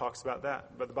 11 talks about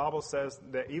that. But the Bible says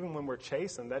that even when we're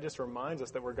chastened, that just reminds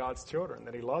us that we're God's children,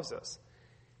 that He loves us.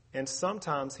 And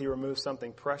sometimes He removes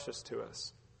something precious to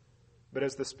us. But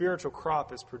as the spiritual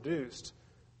crop is produced,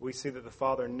 we see that the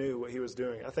Father knew what He was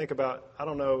doing. I think about, I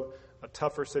don't know, a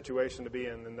tougher situation to be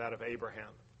in than that of Abraham.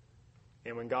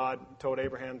 And when God told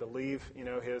Abraham to leave,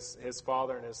 his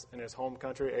father and his home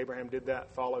country, Abraham did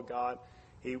that, followed God.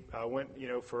 He went,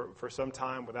 for some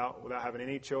time without having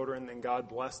any children. Then God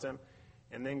blessed him.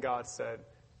 And then God said,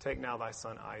 take now thy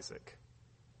son Isaac,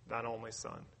 thine only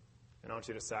son, and I want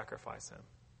you to sacrifice him.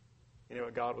 You know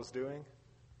what God was doing?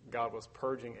 God was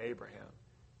purging Abraham.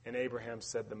 And Abraham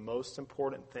said the most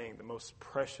important thing, the most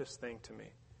precious thing to me.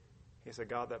 He said,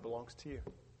 God, that belongs to you.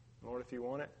 Lord, if you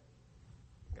want it,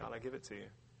 God, I give it to you.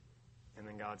 And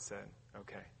then God said,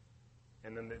 okay.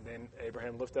 And then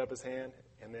Abraham lifted up his hand,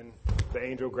 and then the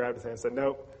angel grabbed his hand and said,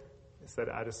 nope. He said,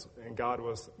 and God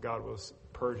was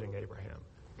purging Abraham.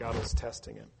 God was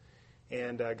testing him.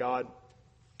 And God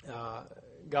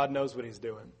knows what He's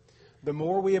doing. The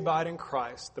more we abide in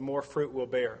Christ, the more fruit we'll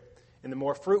bear. And the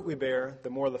more fruit we bear, the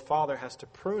more the Father has to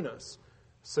prune us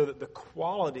so that the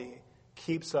quality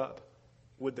keeps up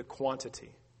with the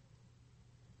quantity.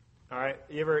 All right?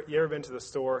 You ever been to the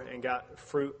store and got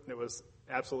fruit that was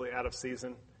absolutely out of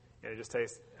season, and it just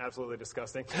tastes absolutely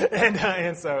disgusting.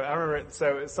 And so I remember,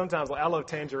 so sometimes I love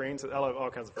tangerines. I love all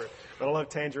kinds of fruit, but I love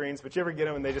tangerines. But you ever get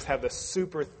them and they just have this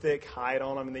super thick hide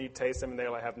on them, and then you taste them and they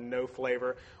like have no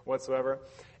flavor whatsoever.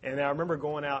 And I remember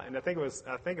going out, and I think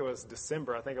it was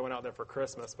December. I think I went out there for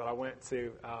Christmas, but I went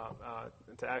to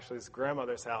Ashley's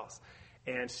grandmother's house,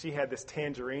 and she had this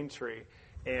tangerine tree.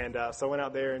 And so I went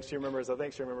out there, and she remembers. Do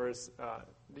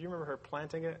you remember her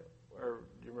planting it, or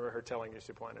do you remember her telling you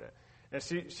she planted it? And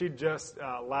she just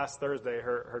last Thursday,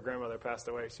 her grandmother passed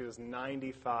away. She was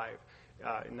 95.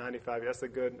 95. That's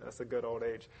a good old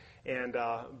age. And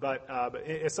but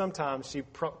sometimes she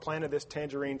planted this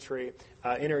tangerine tree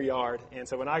in her yard. And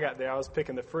so when I got there, I was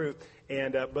picking the fruit,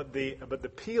 and but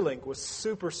the peeling was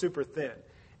super thin.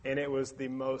 And it was the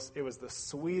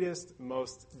sweetest,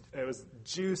 it was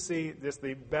juicy, just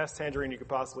the best tangerine you could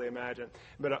possibly imagine.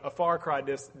 But a far cry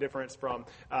difference from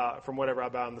whatever I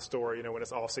buy in the store, when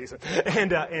it's all season.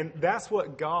 And that's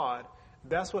what God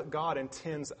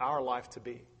intends our life to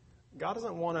be. God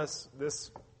doesn't want us this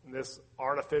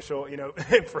artificial,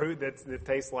 fruit that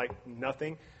tastes like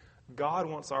nothing. God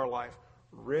wants our life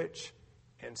rich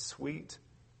and sweet,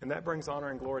 and that brings honor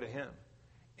and glory to Him.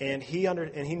 And he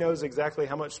knows exactly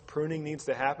how much pruning needs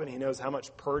to happen. He knows how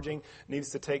much purging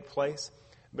needs to take place.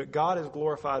 But God is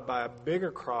glorified by a bigger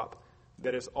crop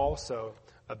that is also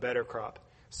a better crop.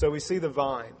 So we see the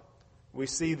vine, we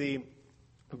see the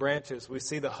branches, we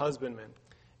see the husbandman,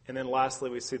 and then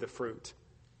lastly we see the fruit.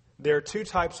 There are two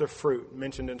types of fruit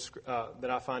mentioned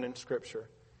that I find in Scripture.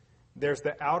 There's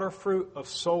the outer fruit of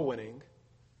soul winning.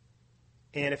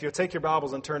 And if you'll take your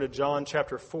Bibles and turn to John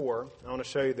chapter 4, I want to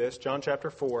show you this. John chapter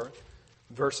 4,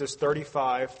 verses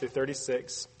 35 through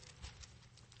 36.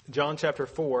 John chapter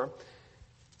 4,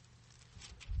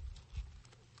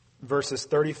 verses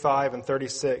 35 and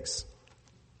 36.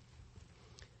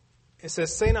 It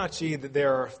says, "Say not ye that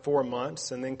there are 4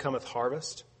 months, and then cometh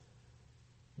harvest?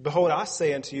 Behold, I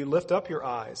say unto you, lift up your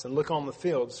eyes, and look on the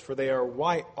fields, for they are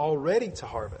white already to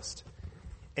harvest.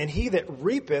 And he that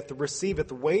reapeth receiveth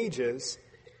wages,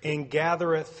 and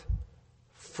gathereth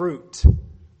fruit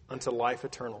unto life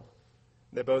eternal,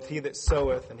 that both he that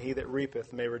soweth and he that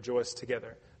reapeth may rejoice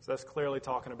together." So that's clearly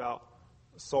talking about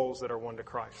souls that are won to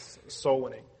Christ, soul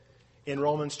winning. In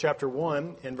Romans chapter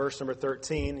 1, in verse number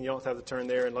 13, you don't have to turn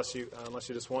there unless you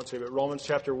just want to, but Romans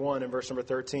chapter 1, in verse number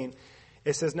 13,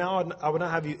 it says, "Now I would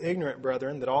not have you ignorant,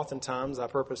 brethren, that oftentimes I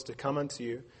purposed to come unto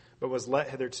you, but was let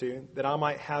hitherto, that I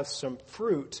might have some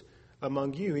fruit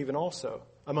among you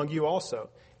also,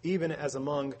 even as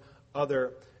among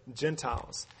other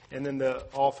Gentiles." And then the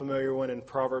all familiar one in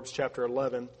Proverbs chapter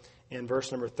 11, in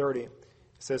verse number 30, it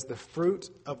says, "The fruit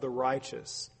of the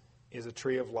righteous is a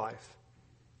tree of life,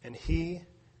 and he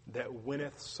that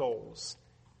winneth souls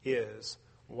is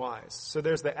wise." So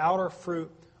there's the outer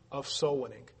fruit of soul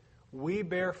winning. We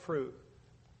bear fruit,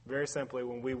 very simply,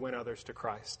 when we win others to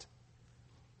Christ.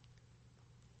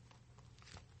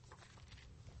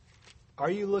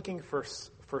 Are you looking for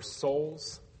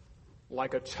souls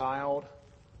like a child,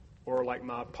 or like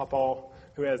my papa,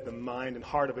 who has the mind and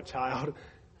heart of a child,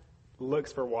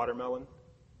 looks for watermelon?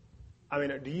 I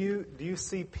mean, do you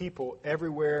see people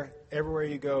everywhere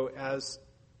you go as,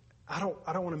 I don't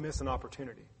want to miss an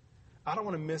opportunity. I don't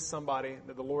want to miss somebody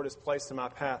that the Lord has placed in my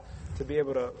path to be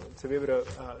able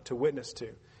to witness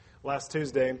to. Last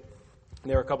Tuesday,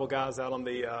 there were a couple guys out on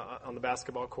the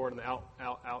basketball court, on the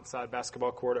outside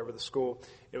basketball court over the school.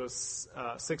 It was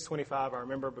 6:25. I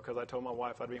remember because I told my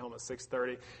wife I'd be home at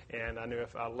 6:30, and I knew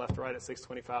if I left right at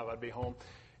 6:25, I'd be home.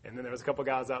 And then there was a couple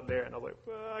guys out there, and I was like,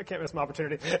 well, I can't miss my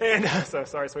opportunity. And so,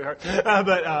 sorry, sweetheart.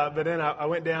 But then I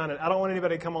went down, and I don't want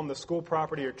anybody to come on the school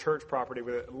property or church property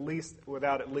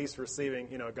without at least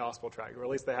receiving, a gospel tract, or at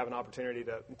least they have an opportunity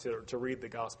to read the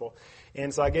gospel.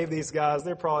 And so I gave these guys,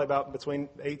 they're probably about between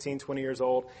 18, 20 years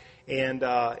old.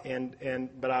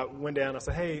 But I went down. I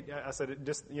said, "Hey," I said,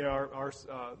 "just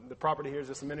the property here is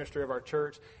just a ministry of our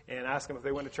church," and asked them if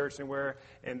they went to church anywhere.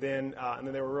 And then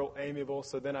they were real amiable.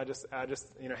 So then I just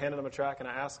handed them a tract, and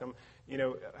I asked them,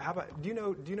 how about do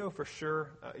you know for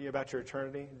sure about your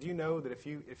eternity? Do you know that if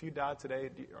you died today,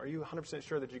 are you 100%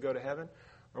 sure that you go to heaven,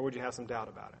 or would you have some doubt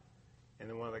about it? And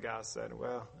then one of the guys said,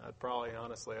 "Well, I'd probably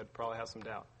have some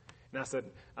doubt." And I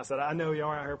said, "I know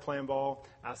y'all are out here playing ball."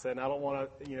 I said, "And I don't want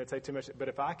to, take too much. But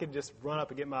if I could just run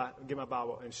up and get my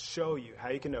Bible and show you how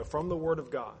you can know from the Word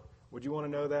of God, would you want to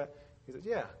know that?" He said,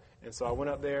 "Yeah." And so I went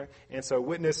up there, and so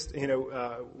witnessed,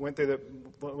 went through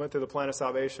the plan of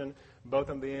salvation. Both of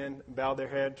them, the end, bowed their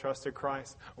head, trusted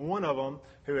Christ. One of them,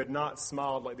 who had not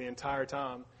smiled like the entire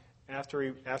time, after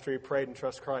he prayed and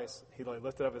trusted Christ, he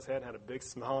lifted up his head and had a big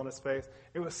smile on his face.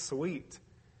 It was sweet.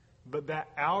 But that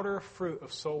outer fruit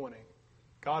of soul winning,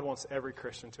 God wants every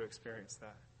Christian to experience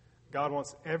that. God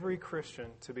wants every Christian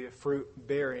to be a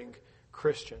fruit-bearing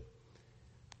Christian.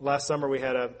 Last summer we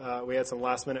had some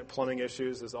last-minute plumbing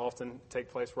issues, as often take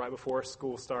place right before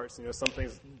school starts. Something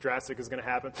drastic is going to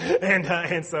happen,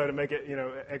 and so to make it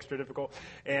extra difficult.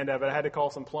 But I had to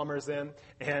call some plumbers in,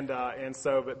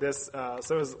 so it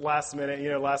was last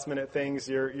minute things.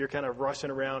 You're kind of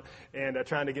rushing around and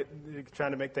trying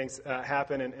to make things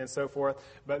happen and so forth.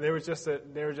 But there was just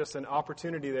an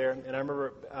opportunity there, and I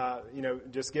remember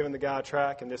just giving the guy a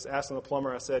track and just asking the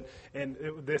plumber. I said,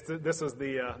 this is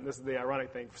the ironic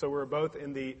thing. So we're both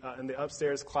in the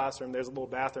upstairs classroom. There's a little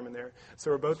bathroom in there.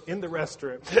 So we're both in the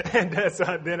restroom, and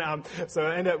so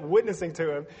I ended up witnessing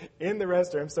to him in the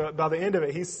restroom. So by the end of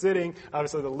it, he's sitting.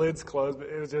 Obviously, the lid's closed, but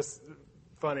it was just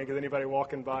funny because anybody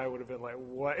walking by would have been like,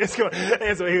 "What is going?"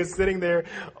 And so he was sitting there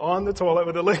on the toilet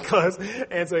with the lid closed,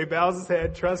 and so he bows his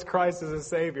head, trusts Christ as his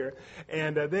Savior,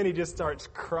 and then he just starts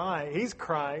crying. He's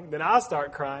crying. Then I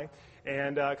start crying,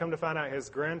 and come to find out, his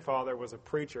grandfather was a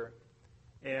preacher.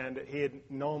 And he had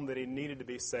known that he needed to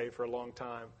be saved for a long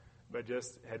time, but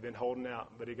just had been holding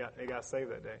out. But he got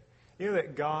saved that day. You know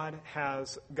that God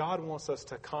wants us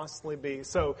to constantly be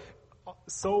soul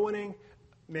winning,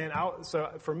 man.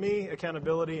 So for me,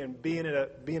 accountability and being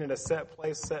in a set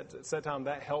place, set time,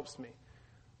 that helps me.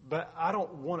 But I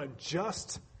don't want to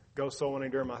just go soul winning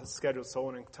during my scheduled soul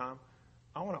winning time.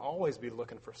 I want to always be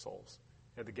looking for souls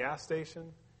at the gas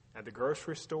station, at the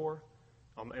grocery store,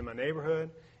 in my neighborhood.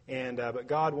 But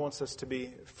God wants us to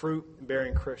be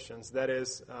fruit-bearing Christians. That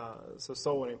is, so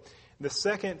soul winning. The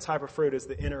second type of fruit is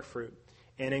the inner fruit.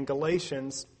 And in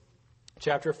Galatians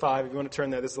chapter 5, if you want to turn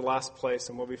there, this is the last place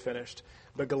and we'll be finished.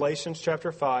 But Galatians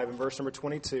chapter 5 and verse number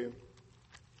 22.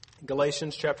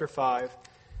 Galatians chapter 5,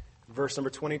 verse number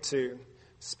 22,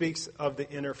 speaks of the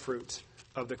inner fruit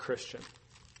of the Christian.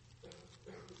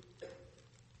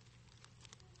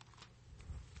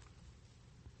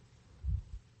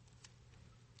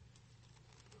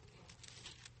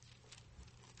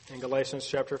 In Galatians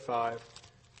chapter 5,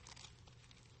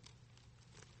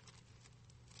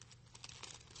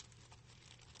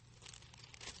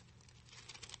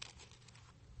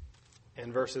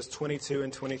 in verses 22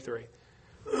 and 23,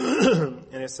 and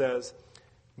it says,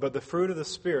 "But the fruit of the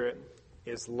Spirit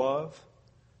is love,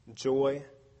 joy,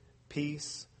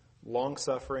 peace,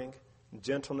 long-suffering,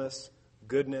 gentleness,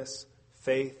 goodness,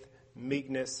 faith,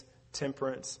 meekness,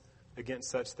 temperance. Against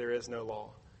such there is no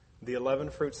law." The 11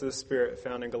 fruits of the Spirit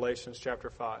found in Galatians chapter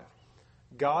 5.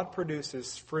 God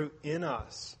produces fruit in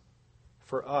us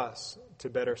for us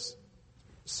to better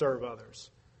serve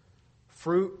others.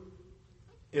 Fruit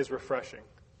is refreshing.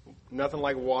 Nothing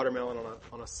like watermelon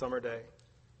on a summer day.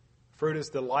 Fruit is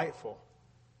delightful.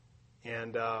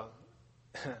 And, I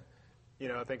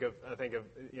think of,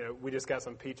 we just got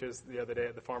some peaches the other day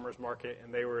at the farmer's market,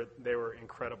 and they were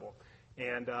incredible.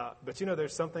 But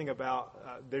there's something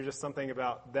about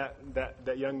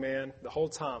that young man. The whole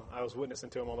time I was witnessing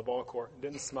to him on the ball court,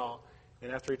 didn't smile,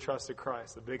 and after he trusted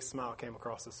Christ, a big smile came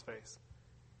across his face.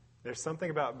 There's something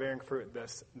about bearing fruit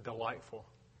that's delightful,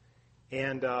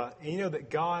 and that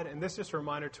God, and this is just a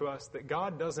reminder to us that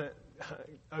God doesn't.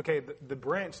 The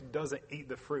branch doesn't eat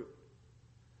the fruit.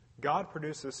 God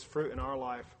produces fruit in our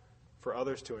life for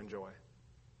others to enjoy.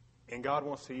 And God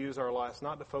wants to use our lives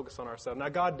not to focus on ourselves. Now,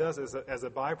 God does as a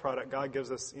byproduct. God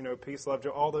gives us, peace, love,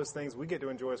 joy, all those things we get to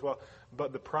enjoy as well.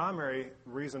 But the primary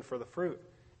reason for the fruit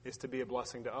is to be a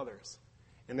blessing to others.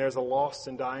 And there's a lost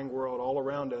and dying world all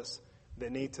around us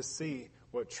that need to see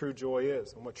what true joy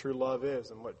is and what true love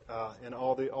is and and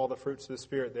all the fruits of the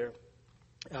Spirit there.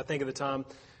 I think of the time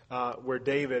where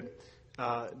David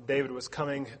was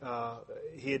coming.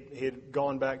 He had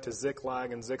gone back to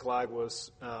Ziklag, and Ziklag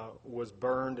was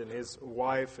burned, and his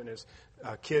wife and his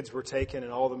kids were taken,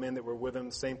 and all the men that were with him.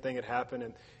 The same thing had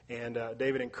happened, and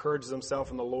David encourages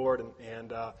himself in the Lord,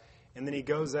 and then he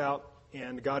goes out,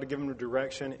 and God had given him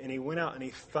direction, and he went out and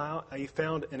he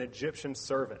found an Egyptian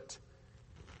servant,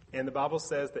 and the Bible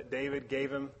says that David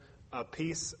gave him a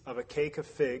piece of a cake of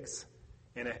figs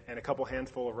and a couple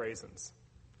handful of raisins.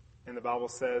 And the Bible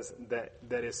says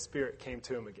that his spirit came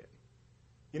to him again.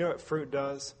 You know what fruit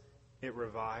does? It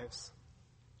revives.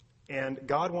 And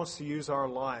God wants to use our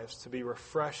lives to be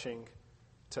refreshing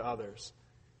to others.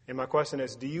 And my question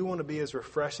is, do you want to be as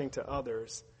refreshing to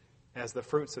others as the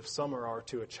fruits of summer are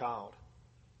to a child?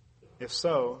 If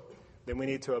so, then we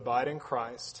need to abide in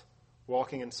Christ,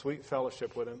 walking in sweet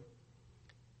fellowship with Him,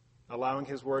 allowing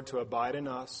His Word to abide in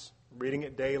us, reading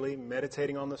it daily,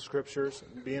 meditating on the Scriptures,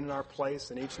 being in our place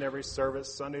in each and every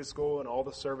service, Sunday school and all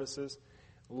the services,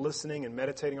 listening and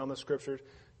meditating on the Scriptures,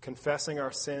 confessing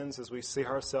our sins as we see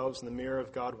ourselves in the mirror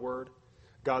of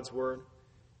God's Word,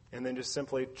 and then just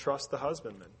simply trust the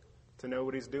husbandman to know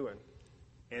what he's doing.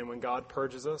 And when God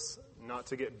purges us, not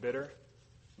to get bitter,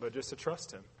 but just to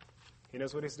trust him. He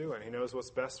knows what he's doing. He knows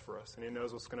what's best for us, and he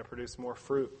knows what's going to produce more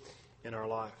fruit in our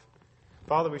life.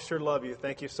 Father, we sure love you.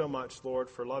 Thank you so much, Lord,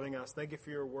 for loving us. Thank you for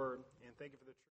your word, and thank you for the